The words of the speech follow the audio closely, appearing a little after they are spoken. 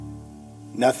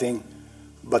Nothing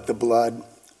but the blood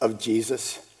of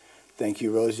Jesus. Thank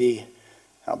you, Rosie.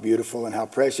 How beautiful and how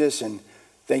precious. And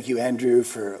thank you, Andrew,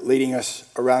 for leading us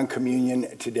around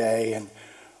communion today and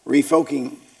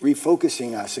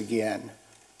refocusing us again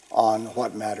on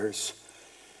what matters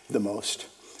the most.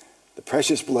 The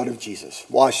precious blood of Jesus,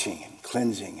 washing and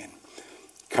cleansing and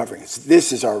covering us.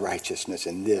 This is our righteousness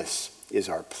and this is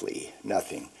our plea.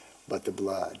 Nothing but the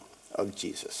blood of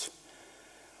Jesus.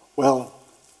 Well,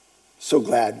 so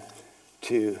glad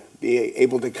to be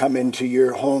able to come into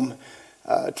your home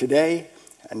today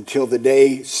until the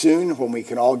day soon when we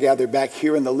can all gather back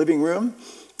here in the living room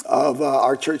of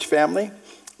our church family.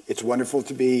 It's wonderful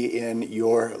to be in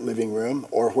your living room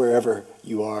or wherever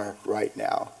you are right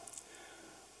now.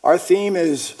 Our theme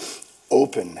is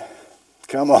open.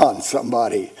 Come on,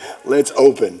 somebody. Let's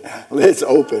open. Let's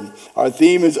open. Our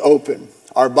theme is open.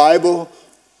 Our Bible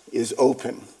is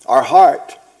open. Our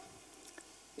heart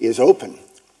is open.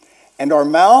 And our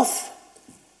mouth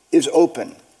is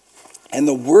open. And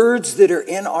the words that are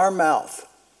in our mouth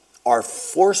are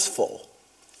forceful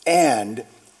and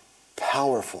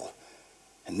powerful.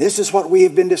 And this is what we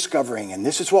have been discovering, and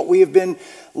this is what we have been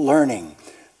learning,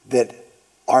 that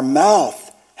our mouth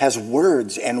has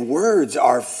words, and words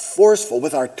are forceful.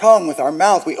 With our tongue, with our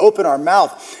mouth, we open our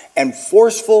mouth, and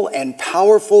forceful and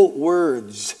powerful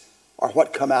words are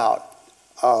what come out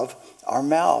of our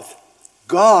mouth.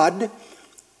 God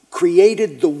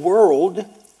created the world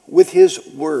with his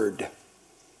word.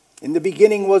 In the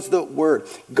beginning was the word.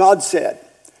 God said,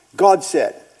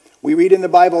 we read in the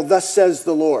Bible, thus says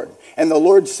the Lord. And the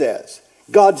Lord says,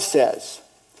 God says.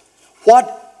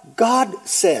 What God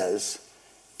says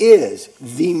is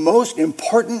the most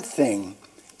important thing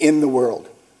in the world.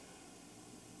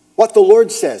 What the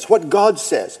Lord says, what God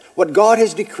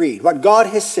has decreed, what God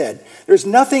has said. There's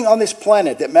nothing on this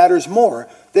planet that matters more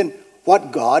than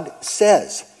what God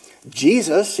says.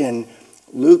 Jesus in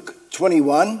Luke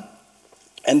 21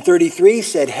 and 33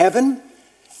 said, heaven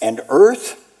and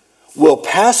earth will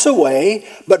pass away,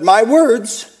 but my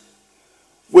words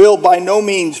will by no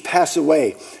means pass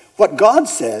away. What God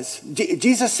says,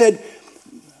 Jesus said,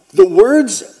 the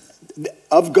words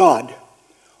of God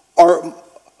are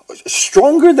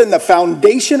stronger than the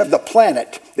foundation of the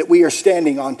planet that we are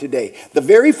standing on today. The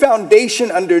very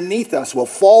foundation underneath us will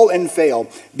fall and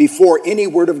fail before any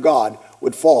word of God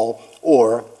would fall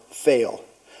or fail.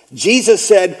 Jesus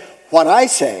said, what I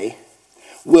say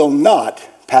will not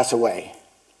pass away.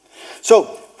 So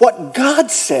what God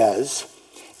says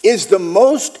is the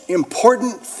most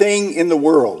important thing in the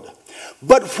world.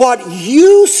 But what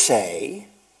you say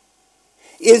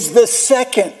is the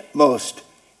second most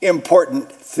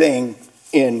important thing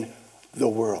in the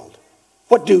world.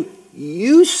 What do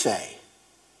you say?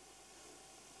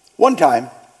 One time,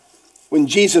 when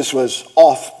Jesus was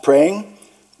off praying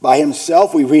by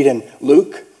himself, we read in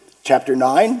Luke chapter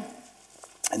 9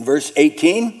 and verse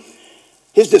 18,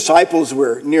 his disciples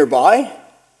were nearby,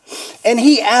 and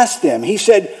he asked them, he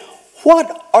said,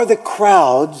 what are the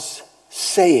crowds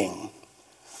saying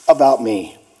about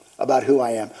me, about who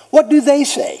I am? What do they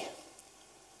say?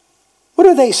 What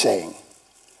are they saying?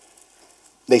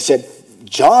 They said,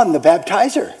 John the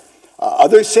Baptizer.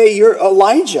 Others say you're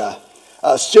Elijah.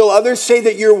 Still others say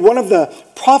that you're one of the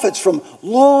prophets from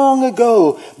long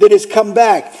ago that has come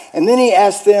back. And then he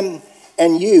asked them,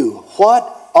 and you,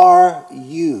 what are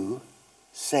you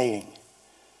saying?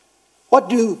 What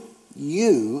do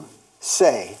you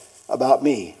say about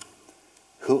me?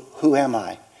 Who am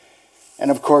I?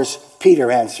 And of course,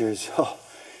 Peter answers,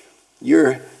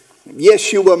 you're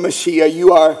Yeshua Mashiach,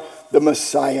 you are the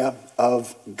Messiah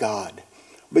of God.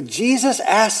 But Jesus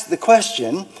asked the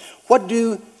question, what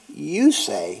do you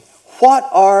say? What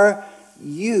are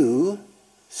you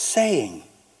saying?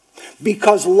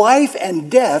 Because life and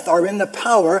death are in the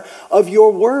power of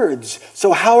your words.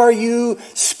 So how are you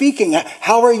speaking?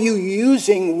 How are you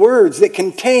using words that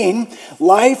contain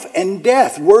life and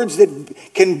death? Words that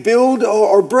can build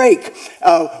or break.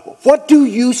 What do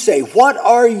you say? What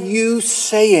are you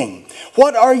saying?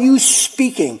 What are you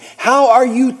speaking? How are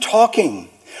you talking?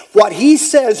 What he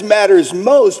says matters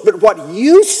most, but what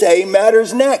you say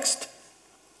matters next.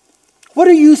 What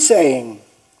are you saying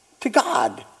to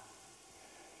God?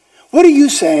 What are you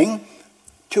saying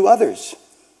to others?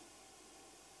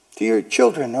 To your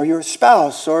children or your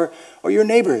spouse or your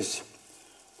neighbors?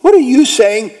 What are you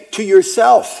saying to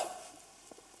yourself?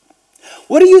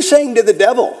 What are you saying to the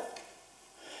devil?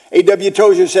 A.W.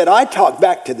 Tozer said, I talk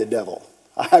back to the devil.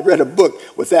 I read a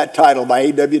book with that title by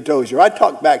A.W. Tozer. I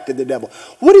talk back to the devil.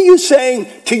 What are you saying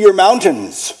to your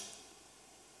mountains?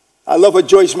 I love what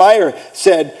Joyce Meyer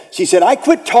said. She said, I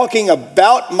quit talking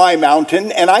about my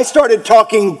mountain and I started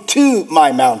talking to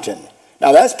my mountain.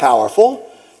 Now that's powerful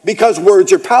because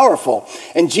words are powerful.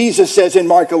 And Jesus says in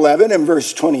Mark 11 and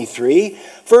verse 23,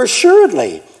 for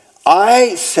assuredly,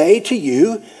 I say to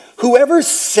you, whoever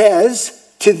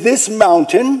says to this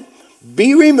mountain,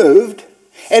 be removed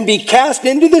and be cast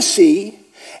into the sea,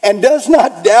 and does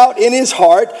not doubt in his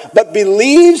heart, but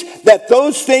believes that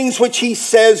those things which he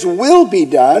says will be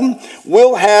done,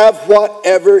 will have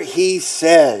whatever he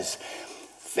says.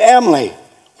 Family,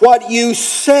 what you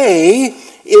say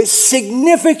is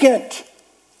significant.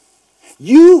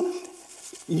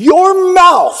 Your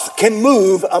mouth can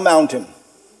move a mountain.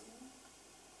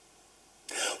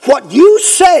 What you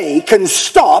say can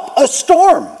stop a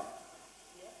storm.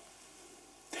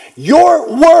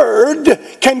 Your word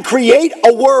can create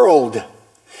a world.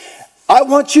 I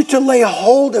want you to lay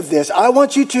hold of this. I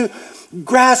want you to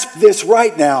grasp this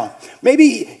right now.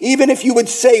 Maybe even if you would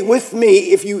say with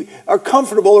me, if you are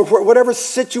comfortable or whatever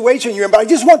situation you're in, but I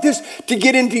just want this to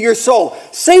get into your soul.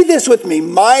 Say this with me.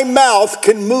 My mouth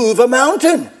can move a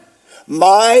mountain.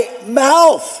 My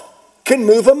mouth can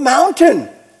move a mountain.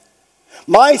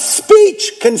 My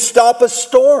speech can stop a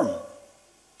storm.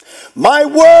 My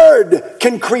word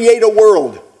can create a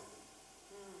world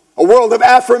of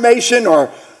affirmation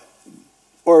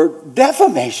or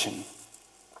defamation.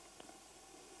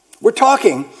 We're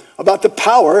talking about the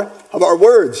power of our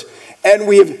words. And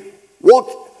we've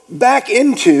walked back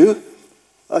into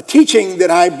a teaching that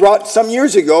I brought some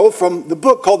years ago from the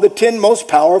book called The 10 Most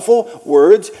Powerful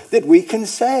Words That We Can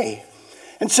Say.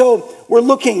 And so we're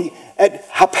looking at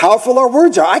how powerful our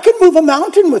words are. I can move a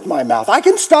mountain with my mouth. I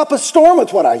can stop a storm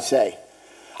with what I say.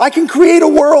 I can create a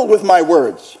world with my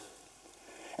words.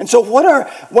 And so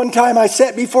one time I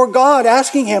sat before God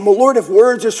asking him, well, Lord, if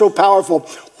words are so powerful,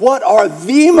 what are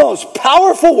the most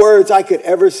powerful words I could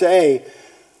ever say?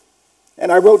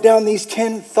 And I wrote down these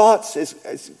 10 thoughts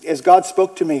as God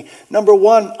spoke to me. Number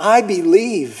 1, I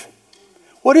believe.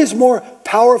 What is more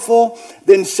powerful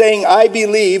than saying I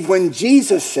believe when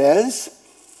Jesus says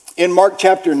in Mark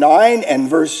chapter 9 and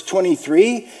verse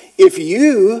 23, if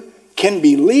you can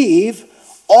believe,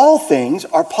 all things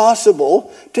are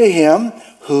possible to him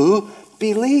who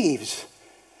believes.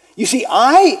 You see,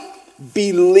 I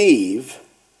believe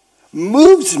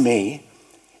moves me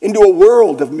into a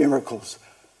world of miracles.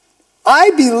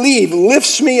 I believe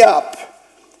lifts me up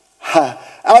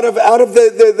out of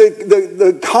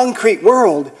the concrete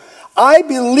world. I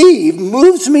believe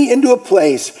moves me into a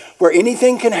place where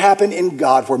anything can happen in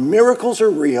God, where miracles are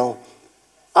real.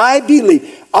 I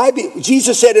believe.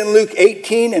 Jesus said in Luke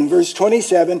 18 and verse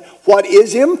 27, what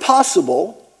is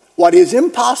impossible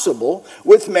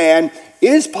with man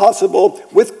is possible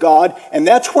with God, and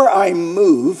that's where I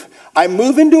move. I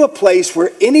move into a place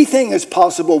where anything is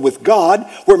possible with God,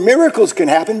 where miracles can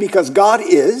happen because God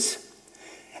is.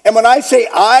 And when I say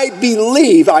I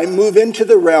believe, I move into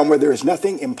the realm where there is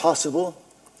nothing impossible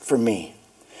for me.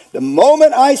 The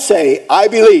moment I say I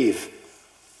believe,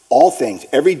 all things,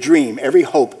 every dream, every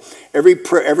hope, every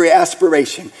prayer, every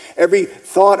aspiration, every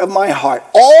thought of my heart,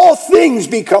 all things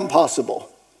become possible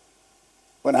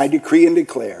when I decree and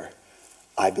declare,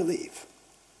 I believe.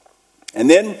 And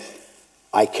then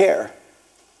I care.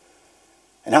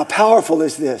 And how powerful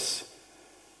is this?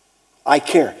 I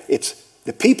care. It's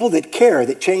the people that care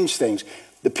that change things.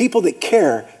 The people that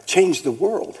care change the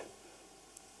world.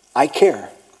 I care.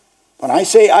 When I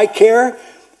say I care,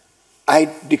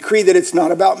 I decree that it's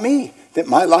not about me, that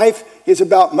my life is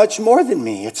about much more than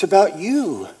me. It's about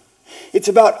you. It's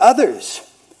about others.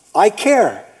 I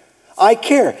care. I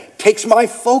care. Takes my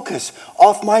focus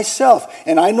off myself.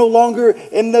 And I no longer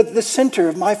am the center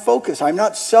of my focus. I'm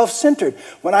not self-centered.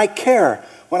 When I care,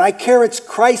 it's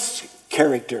Christ's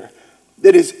character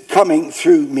that is coming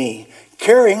through me.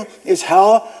 Caring is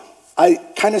how I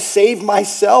kind of save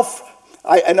myself.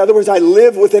 In other words, I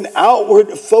live with an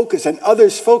outward focus, an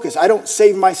others focus. I don't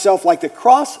save myself like the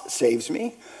cross saves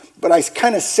me, but I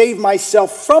kind of save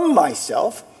myself from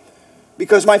myself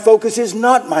because my focus is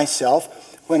not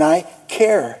myself when I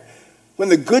care. When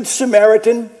the Good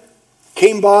Samaritan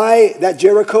came by that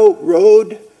Jericho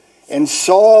road and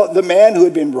saw the man who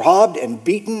had been robbed and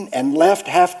beaten and left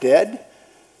half dead,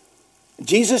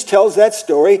 Jesus tells that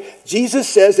story. Jesus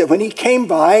says that when he came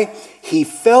by, he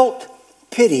felt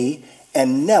pity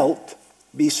and knelt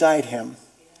beside him.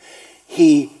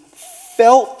 He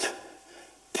felt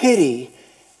pity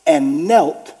and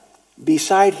knelt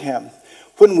beside him.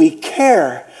 When we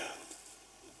care,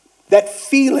 that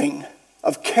feeling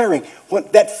of caring,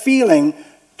 that feeling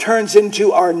turns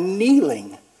into our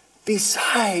kneeling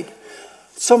beside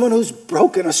someone who's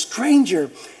broken, a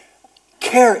stranger,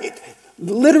 care,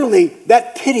 literally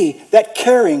that pity, that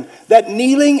caring, that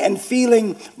kneeling and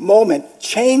feeling moment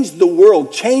changed the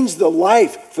world, changed the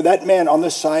life for that man on the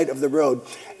side of the road.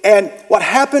 And what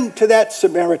happened to that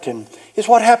Samaritan is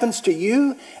what happens to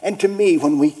you and to me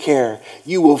when we care.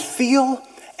 You will feel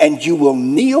and you will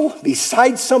kneel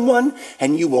beside someone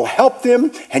and you will help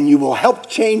them and you will help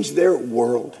change their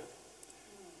world.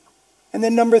 And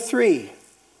then number 3,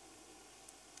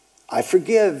 I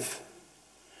forgive.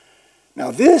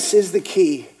 Now this is the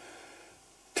key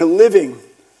to living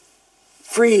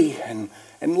free and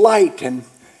light and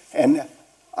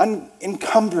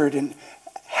unencumbered and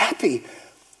happy.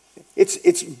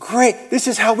 It's great. This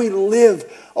is how we live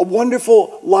a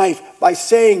wonderful life, by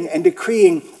saying and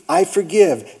decreeing, I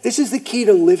forgive. This is the key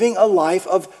to living a life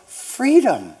of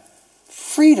freedom.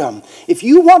 Freedom. If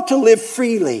you want to live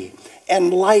freely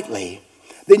and lightly,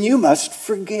 then you must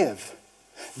forgive.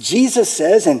 Jesus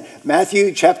says in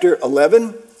Matthew chapter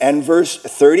 11 and verse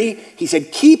 30, he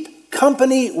said, keep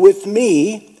company with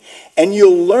me and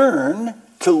you'll learn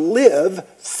to live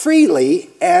freely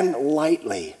and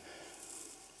lightly.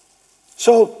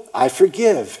 So I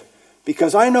forgive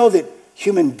because I know that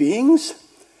human beings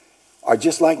are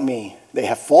just like me. They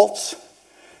have faults.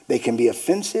 They can be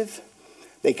offensive.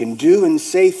 They can do and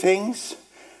say things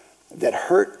that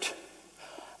hurt.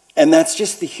 And that's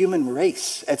just the human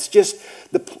race. That's just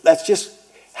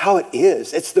how it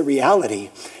is. It's the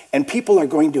reality. And people are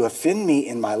going to offend me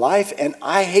in my life. And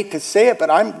I hate to say it,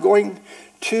 but I'm going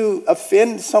to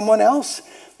offend someone else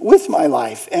with my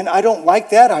life. And I don't like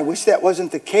that. I wish that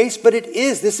wasn't the case, but it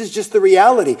is. This is just the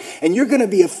reality. And you're going to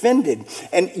be offended.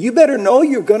 And you better know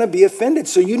you're going to be offended.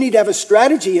 So you need to have a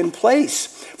strategy in place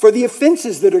for the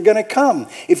offenses that are going to come.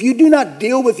 If you do not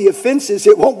deal with the offenses,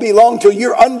 it won't be long till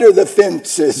you're under the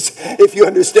fences, if you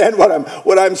understand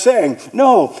what I'm saying.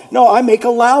 No, I make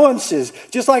allowances.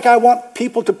 Just like I want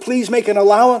people to please make an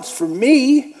allowance for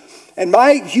me and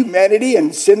my humanity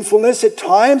and sinfulness at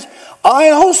times, I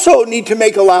also need to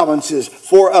make allowances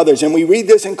for others. And we read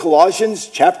this in Colossians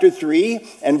chapter 3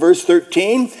 and verse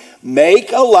 13.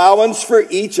 Make allowance for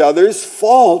each other's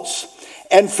faults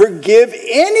and forgive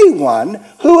anyone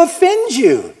who offends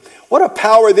you. What a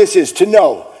power this is to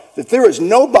know that there is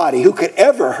nobody who could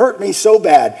ever hurt me so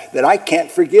bad that I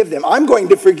can't forgive them. I'm going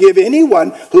to forgive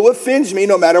anyone who offends me,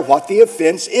 no matter what the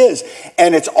offense is.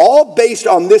 And it's all based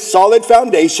on this solid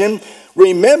foundation.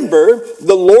 Remember,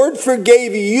 the Lord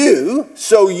forgave you,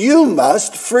 so you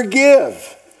must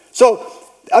forgive. So,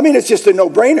 it's just a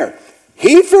no-brainer.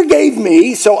 He forgave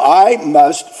me, so I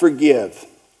must forgive.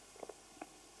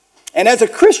 And as a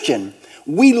Christian,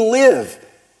 we live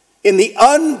in the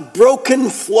unbroken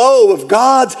flow of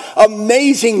God's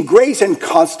amazing grace and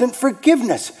constant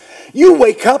forgiveness. You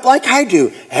wake up like I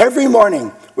do every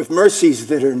morning with mercies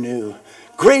that are new.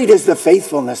 Great is the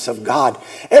faithfulness of God.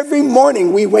 Every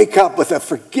morning we wake up with a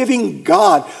forgiving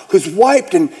God who's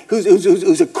wiped and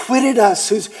who's acquitted us,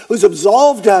 who's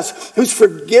absolved us, who's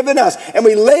forgiven us. And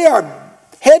we lay our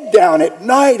head down at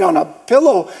night on a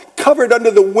pillow covered under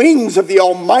the wings of the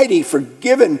Almighty,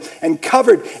 forgiven and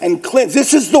covered and cleansed.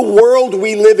 This is the world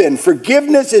we live in.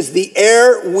 Forgiveness is the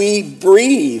air we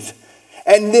breathe.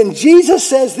 And then Jesus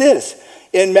says this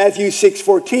in Matthew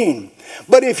 6:14.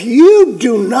 But if you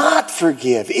do not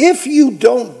forgive, if you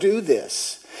don't do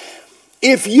this,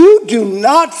 if you do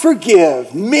not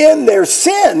forgive men their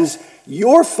sins,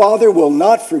 your Father will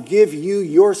not forgive you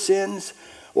your sins.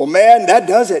 Well, man, that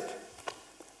does it.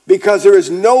 Because there is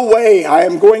no way I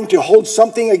am going to hold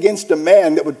something against a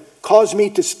man that would cause me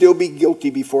to still be guilty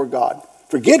before God.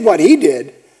 Forget what he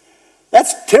did.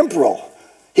 That's temporal.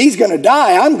 He's going to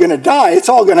die. I'm going to die. It's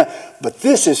all going to... But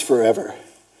this is forever.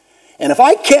 And if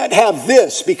I can't have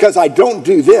this because I don't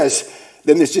do this,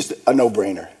 then it's just a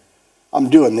no-brainer. I'm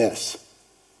doing this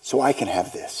so I can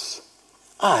have this.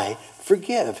 I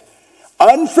forgive.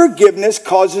 Unforgiveness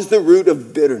causes the root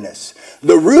of bitterness.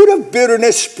 The root of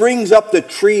bitterness springs up the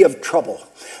tree of trouble.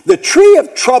 The tree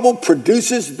of trouble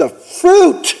produces the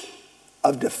fruit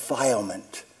of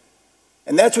defilement.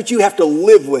 And that's what you have to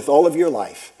live with all of your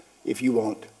life if you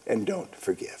won't and don't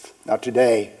forgive. Now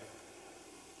today,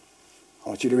 I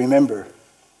want you to remember,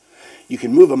 you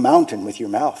can move a mountain with your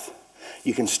mouth.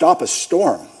 You can stop a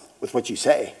storm with what you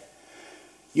say.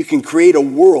 You can create a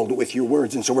world with your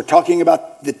words. And so we're talking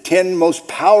about the 10 most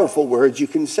powerful words you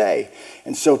can say.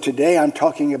 And so today I'm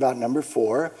talking about number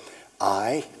 4,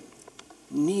 I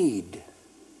need.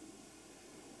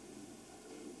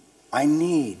 I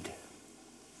need.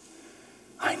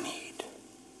 I need.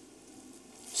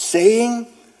 Saying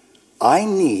I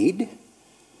need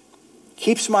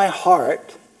keeps my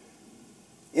heart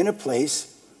in a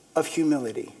place of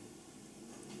humility.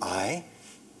 I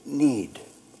need.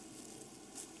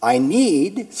 I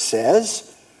need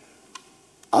says,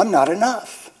 I'm not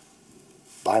enough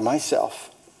by myself,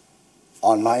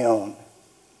 on my own.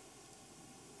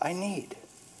 I need.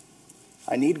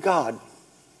 I need God.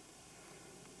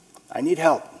 I need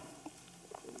help.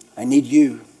 I need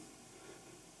you.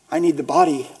 I need the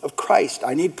body of Christ.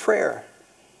 I need prayer.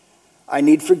 I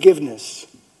need forgiveness.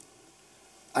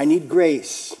 I need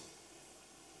grace.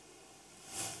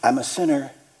 I'm a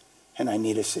sinner and I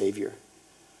need a Savior.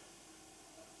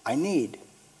 I need.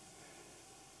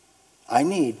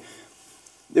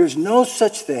 There's no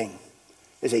such thing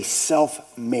as a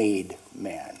self-made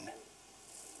man.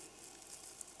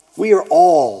 We are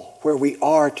all where we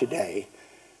are today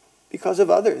because of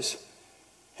others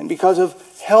and because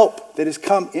of help that has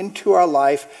come into our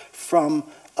life from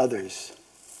others.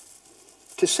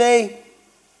 To say,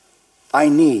 I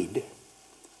need,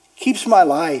 keeps my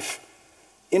life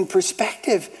in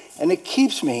perspective, and it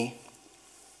keeps me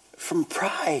from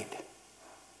pride.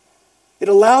 It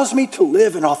allows me to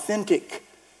live an authentic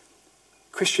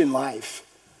Christian life.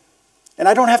 And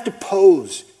I don't have to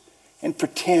pose and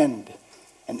pretend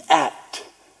and act,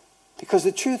 because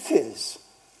the truth is,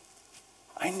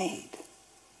 I need.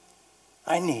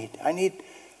 I'm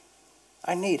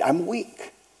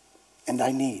weak, and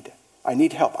I need. I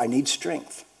need help. I need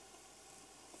strength.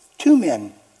 2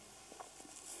 men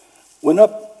went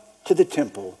up to the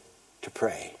temple to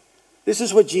pray. This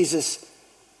is what Jesus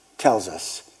tells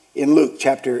us in Luke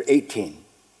chapter 18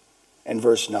 and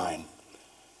verse 9.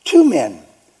 2 men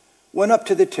went up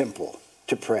to the temple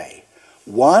to pray.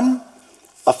 One,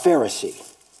 a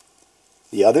Pharisee.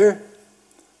 The other,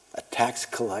 a tax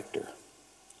collector.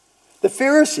 The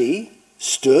Pharisee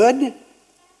stood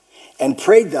and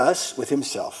prayed thus with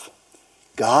himself.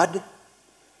 God,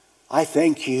 I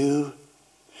thank you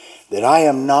that I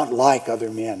am not like other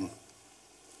men,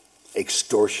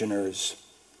 extortioners,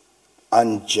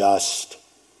 unjust,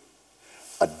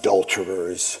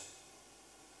 adulterers,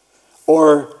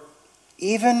 or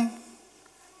even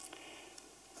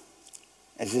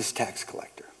as this tax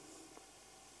collector.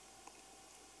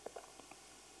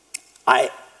 I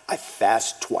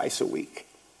fast twice a week.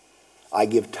 I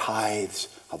give tithes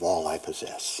of all I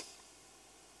possess.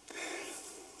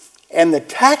 And the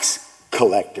tax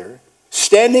collector,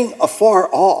 standing afar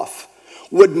off,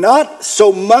 would not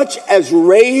so much as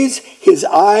raise his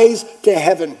eyes to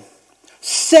heaven,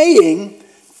 saying,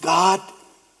 God,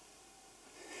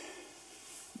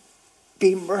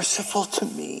 be merciful to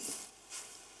me,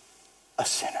 a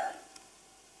sinner.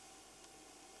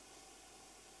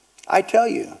 I tell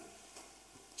you,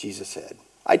 Jesus said,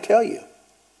 I tell you,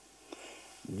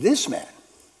 this man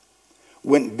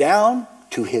went down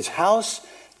to his house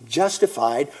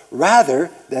justified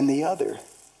rather than the other.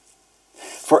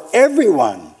 For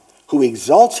everyone who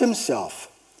exalts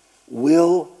himself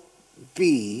will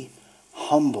be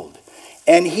humbled,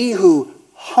 and he who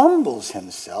humbles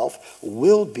himself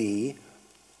will be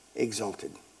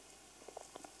exalted.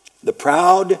 The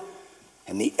proud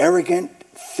and the arrogant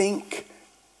think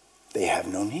they have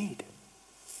no need.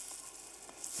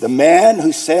 The man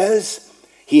who says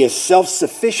he is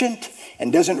self-sufficient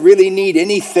and doesn't really need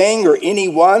anything or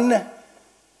anyone,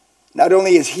 not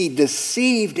only is he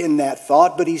deceived in that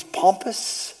thought, but he's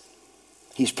pompous,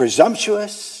 he's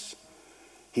presumptuous,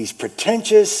 he's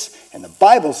pretentious, and the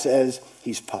Bible says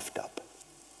he's puffed up.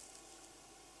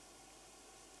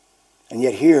 And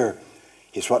yet here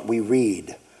is what we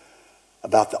read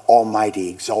about the almighty,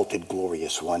 exalted,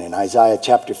 glorious one in Isaiah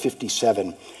chapter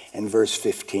 57 and verse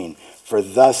 15. For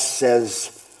thus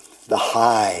says the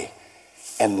high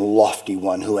and lofty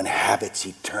one who inhabits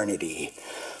eternity,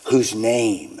 whose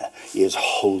name is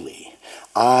holy.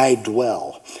 I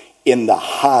dwell in the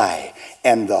high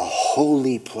and the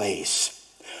holy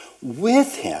place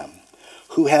with him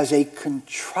who has a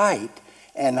contrite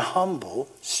and humble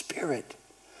spirit.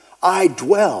 I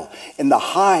dwell in the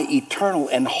high, eternal,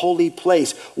 and holy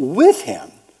place with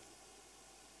him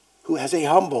who has a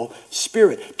humble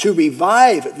spirit, to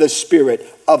revive the spirit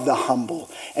of the humble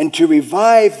and to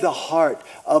revive the heart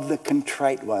of the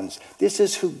contrite ones. This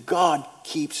is who God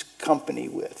keeps company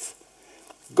with.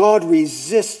 God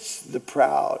resists the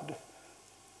proud,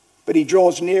 but he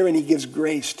draws near and he gives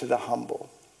grace to the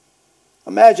humble.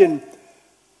 Imagine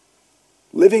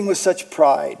living with such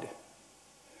pride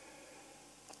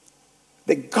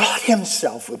that God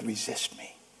himself would resist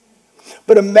me.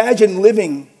 But imagine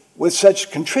living with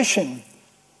such contrition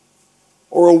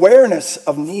or awareness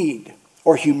of need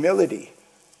or humility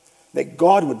that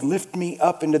God would lift me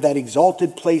up into that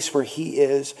exalted place where he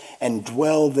is and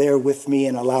dwell there with me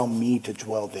and allow me to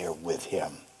dwell there with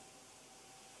him.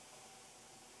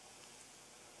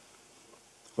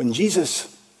 When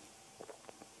Jesus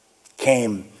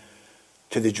came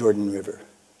to the Jordan River,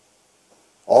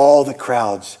 all the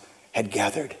crowds had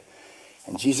gathered,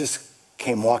 and Jesus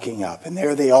came walking up, and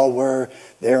there they all were,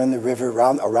 there in the river,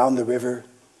 around the river,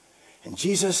 and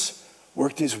Jesus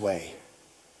worked his way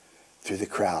through the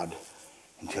crowd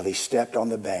until he stepped on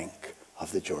the bank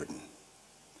of the Jordan.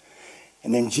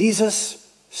 And then Jesus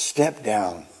stepped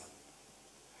down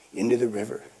into the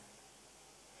river,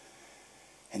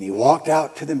 and he walked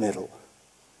out to the middle,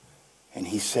 and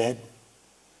he said,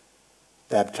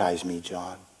 "Baptize me,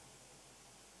 John."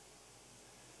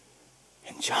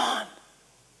 And John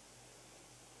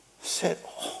said,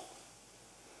 "Oh,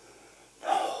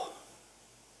 no.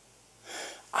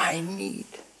 I need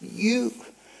you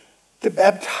to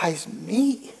baptize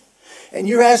me. And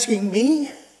you're asking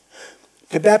me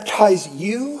to baptize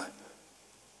you?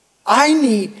 I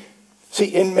need..." See,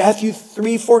 in Matthew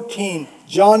 3:14,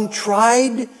 John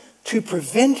tried to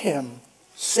prevent him,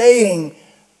 saying,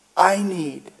 "I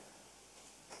need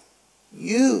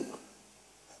you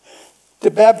to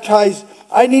baptize.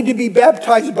 I need to be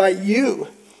baptized by you.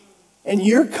 And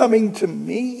you're coming to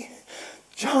me?"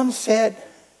 John said,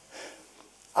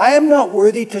 "I am not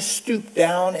worthy to stoop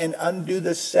down and undo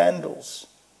the sandals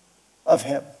of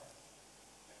him."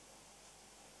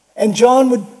 And John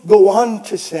would go on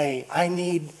to say, "I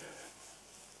need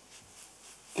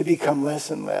to become less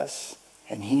and less,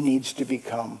 and he needs to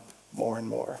become more and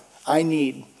more. I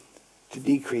need to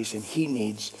decrease, and he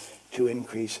needs to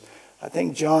increase." I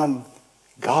think John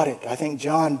got it. I think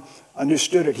John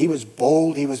understood it. He was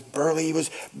bold, he was burly, he was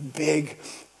big,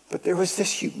 but there was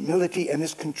this humility and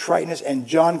this contriteness, and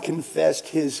John confessed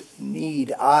his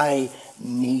need. I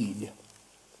need.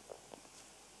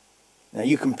 Now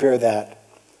you compare that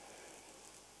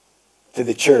to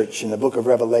the church in the book of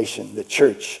Revelation, the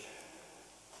church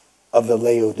of the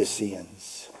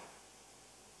Laodiceans,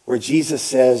 where Jesus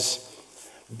says,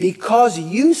 because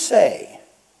you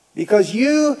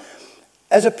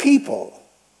as a people,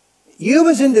 you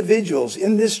as individuals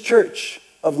in this church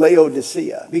of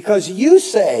Laodicea, because you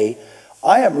say,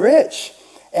 "I am rich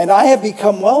and I have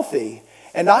become wealthy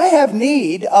and I have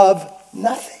need of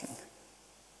nothing."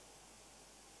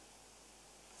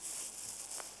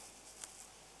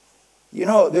 You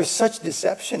know, there's such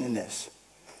deception in this.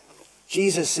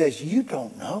 Jesus says, you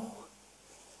don't know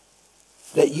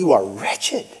that you are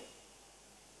wretched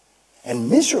and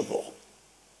miserable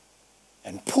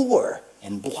and poor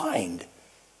and blind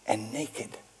and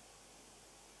naked.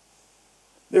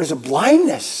 There's a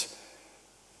blindness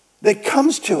that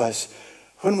comes to us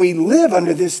when we live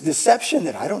under this deception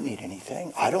that I don't need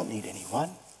anything, I don't need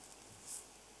anyone.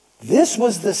 This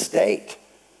was the state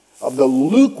of the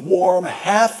lukewarm,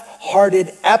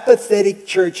 half-hearted, apathetic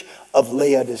church of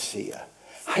Laodicea.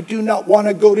 I do not want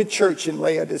to go to church in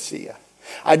Laodicea.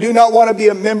 I do not want to be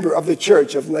a member of the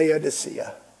church of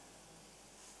Laodicea.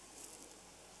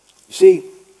 You see,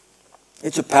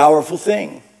 it's a powerful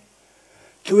thing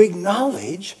to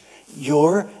acknowledge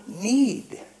your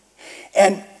need.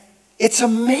 And it's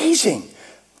amazing.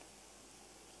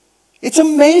 It's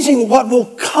amazing what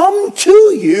will come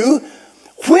to you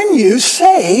when you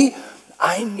say,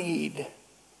 "I need.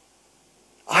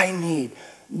 I need."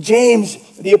 James,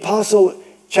 the apostle,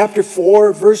 chapter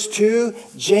 4, verse 2,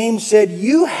 James said,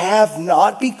 "You have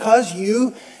not because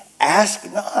you ask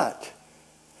not."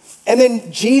 And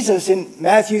then Jesus in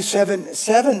Matthew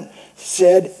 7:7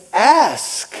 said,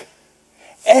 "Ask,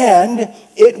 and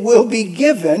it will be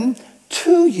given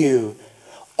to you."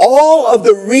 All of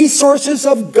the resources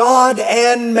of God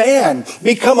and man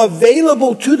become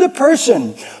available to the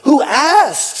person who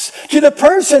asks, to the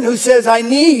person who says, "I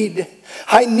need.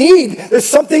 I need." There's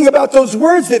something about those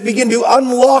words that begin to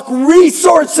unlock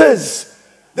resources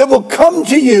that will come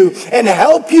to you and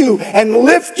help you and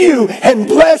lift you and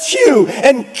bless you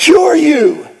and cure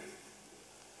you.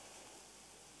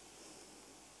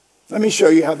 Let me show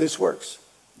you how this works.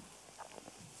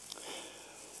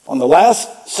 On the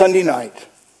last Sunday night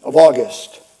of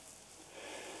August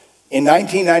in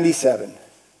 1997,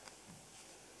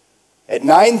 at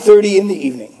 9:30 in the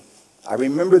evening, I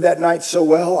remember that night so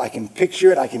well. I can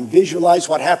picture it. I can visualize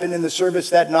what happened in the service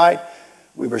that night.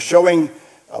 We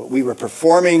were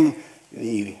performing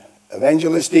the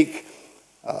evangelistic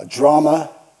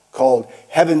drama called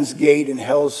Heaven's Gate and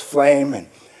Hell's Flame, and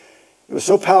it was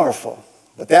so powerful.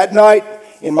 But that night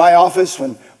in my office,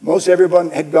 when most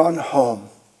everyone had gone home,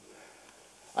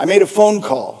 I made a phone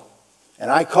call, and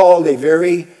I called a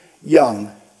very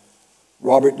young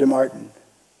Robert DeMartin,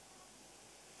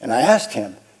 and I asked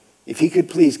him if he could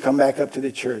please come back up to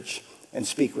the church and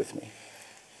speak with me.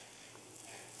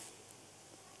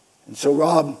 And so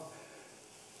Rob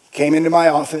came into my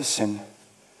office, and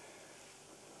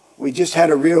we just had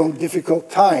a real difficult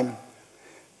time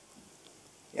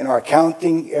in our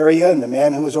accounting area, and the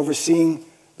man who was overseeing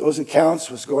those accounts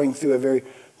was going through a very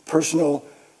personal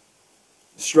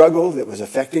struggle that was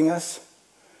affecting us.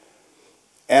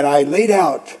 And I laid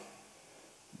out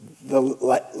the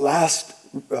last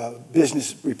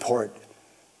business report,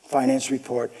 finance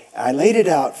report. I laid it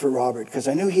out for Robert because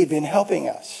I knew he'd been helping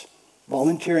us,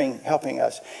 volunteering, helping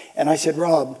us. And I said,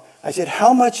 Rob, I said,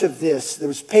 how much of this, there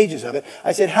was pages of it,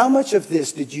 I said, how much of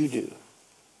this did you do?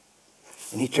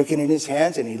 And he took it in his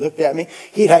hands and he looked at me.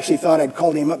 He'd actually thought I'd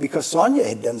called him up because Sonia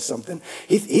had done something.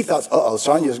 He thought,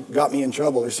 Sonia's got me in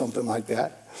trouble or something like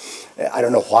that. I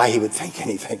don't know why he would think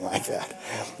anything like that.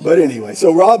 But anyway,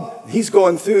 so Rob, he's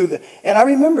going through and I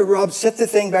remember Rob set the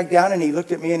thing back down and he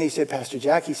looked at me and he said, Pastor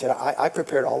Jack, he said, I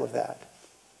prepared all of that.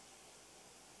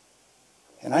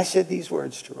 And I said these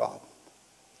words to Rob.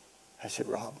 I said,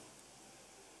 Rob,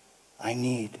 I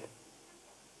need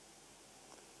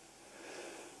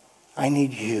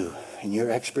you and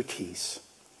your expertise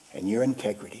and your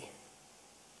integrity.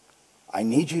 I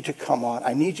need you to come on.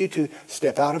 I need you to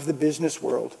step out of the business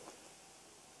world,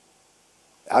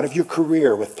 out of your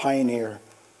career with Pioneer,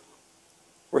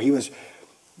 where he was,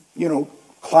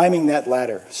 climbing that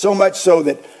ladder. So much so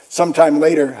that sometime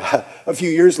later, a few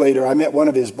years later, I met one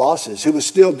of his bosses who was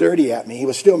still dirty at me. He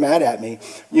was still mad at me,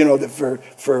 for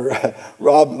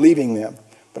Rob leaving them.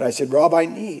 But I said, Rob, I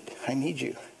need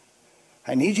you.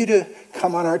 I need you to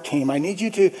come on our team. I need you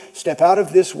to step out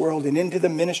of this world and into the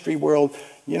ministry world.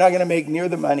 You're not going to make near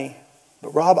the money.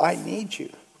 But Rob, I need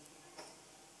you.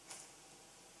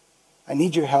 I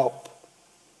need your help.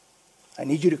 I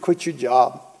need you to quit your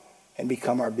job and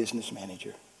become our business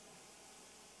manager.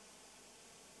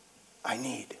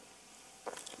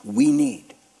 We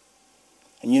need.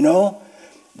 And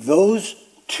those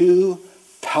two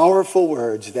powerful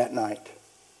words that night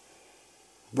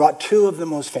brought two of the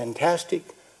most fantastic,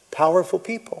 powerful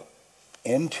people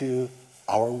into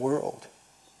our world.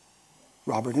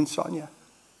 Robert and Sonia.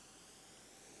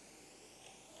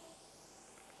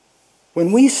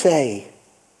 When we say,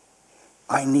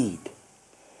 I need,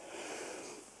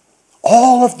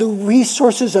 all of the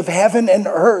resources of heaven and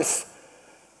earth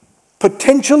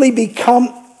potentially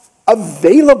become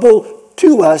available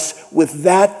to us with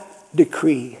that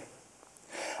decree.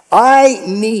 I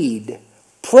need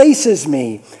places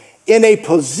me in a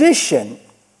position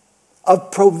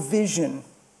of provision.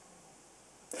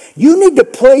 You need to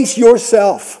place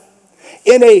yourself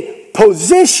in a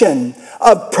position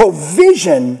of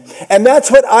provision, and that's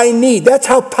what I need. That's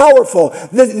how powerful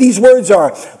these words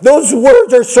are. Those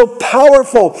words are so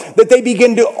powerful that they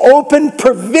begin to open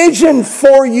provision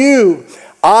for you.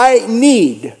 I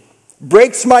need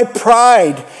breaks my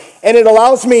pride, and it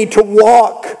allows me to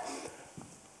walk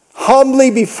humbly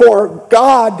before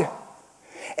God.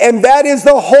 And that is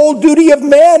the whole duty of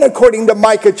man, according to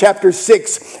Micah chapter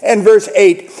 6 and verse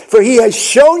 8. For he has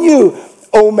shown you,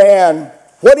 O man,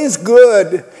 what is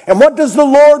good, and what does the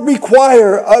Lord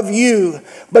require of you,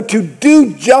 but to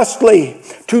do justly,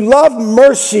 to love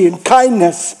mercy and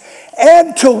kindness,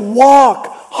 and to walk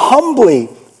humbly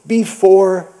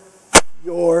before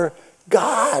your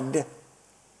God.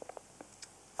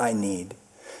 I need.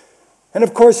 And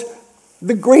of course,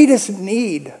 the greatest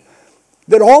need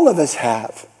that all of us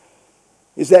have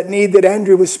is that need that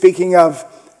Andrew was speaking of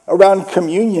around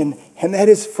communion, and that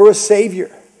is for a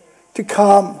Savior to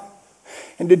come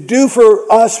and to do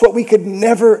for us what we could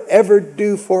never, ever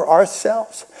do for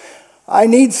ourselves. I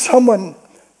need someone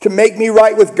to make me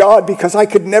right with God, because I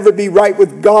could never be right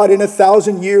with God in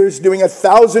 1,000 years, doing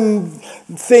 1,000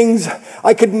 things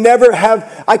I could never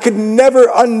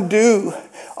undo.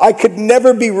 I could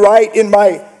never be right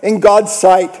in God's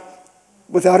sight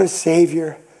without a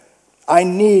Savior. I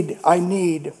need.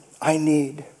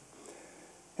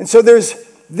 And so there's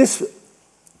this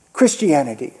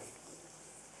Christianity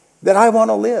that I want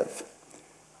to live.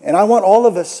 And I want all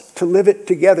of us to live it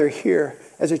together here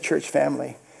as a church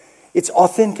family. It's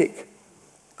authentic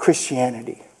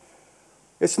Christianity.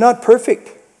 It's not perfect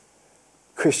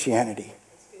Christianity.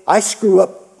 I screw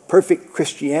up perfect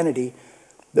Christianity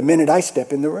the minute I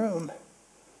step in the room.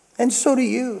 And so do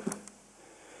you.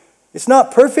 It's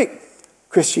not perfect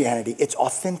Christianity. It's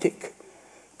authentic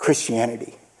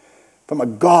Christianity from a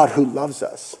God who loves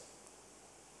us.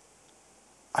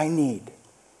 I need.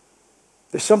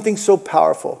 There's something so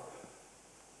powerful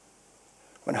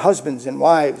when husbands and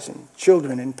wives and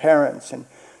children and parents and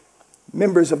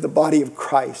members of the body of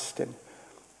Christ and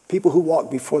people who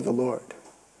walk before the Lord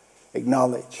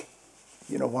acknowledge,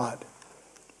 you know what?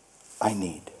 I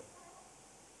need.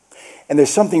 And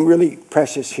there's something really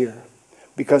precious here,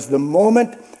 Because the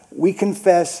moment we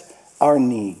confess our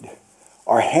need,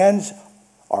 our hands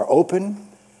are open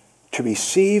to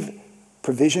receive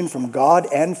provision from God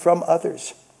and from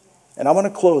others. And I want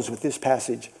to close with this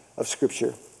passage of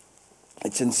Scripture.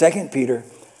 It's in 2 Peter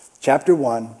chapter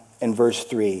 1 and verse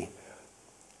 3.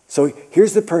 So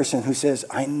here's the person who says,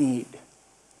 I need.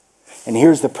 And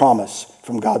here's the promise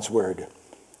from God's word.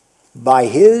 By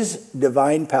his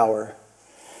divine power,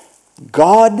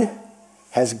 God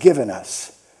has given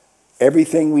us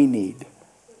everything we need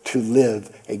to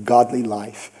live a godly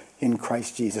life in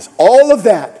Christ Jesus. All of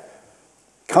that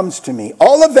comes to me.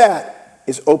 All of that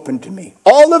is open to me.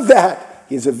 All of that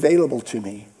is available to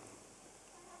me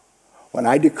when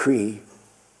I decree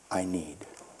I need.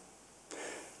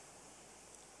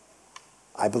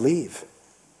 I believe.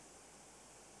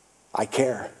 I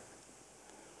care.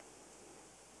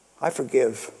 I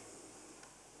forgive.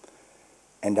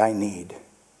 And I need.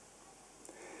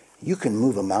 You can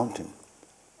move a mountain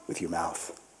with your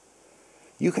mouth.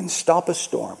 You can stop a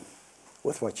storm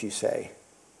with what you say.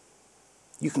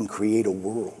 You can create a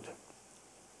world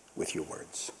with your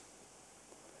words.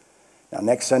 Now,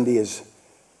 next Sunday is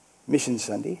Mission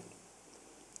Sunday.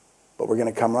 But we're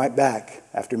going to come right back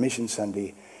after Mission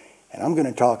Sunday. And I'm going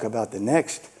to talk about the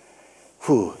next.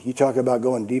 You talk about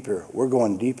going deeper. We're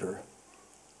going deeper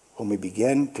when we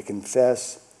begin to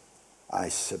confess, I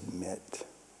submit.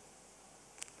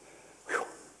 Whew.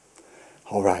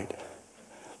 All right.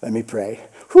 Let me pray.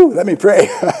 Let me pray.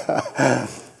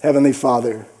 Heavenly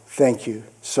Father, thank you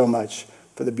so much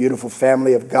for the beautiful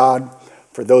family of God,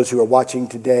 for those who are watching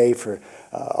today, for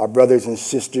our brothers and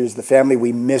sisters, the family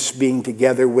we miss being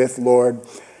together with, Lord.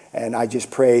 And I just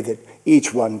pray that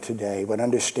each one today would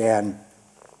understand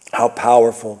how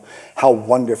powerful, how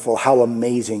wonderful, how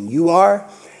amazing you are,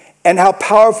 and how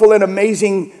powerful and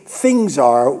amazing things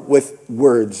are with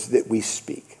words that we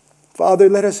speak. Father,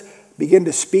 let us begin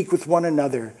to speak with one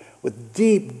another with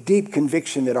deep, deep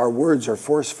conviction that our words are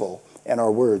forceful and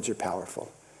our words are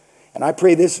powerful. And I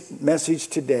pray this message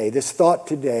today, this thought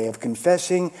today of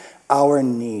confessing our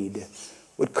need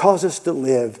would cause us to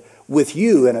live with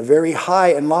you in a very high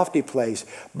and lofty place,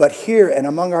 but here and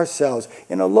among ourselves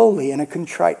in a lowly and a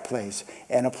contrite place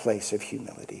and a place of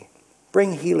humility.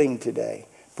 Bring healing today.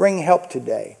 Bring help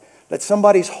today. Let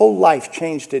somebody's whole life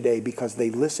change today because they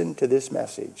listened to this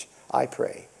message. I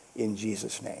pray in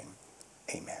Jesus' name.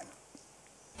 Amen.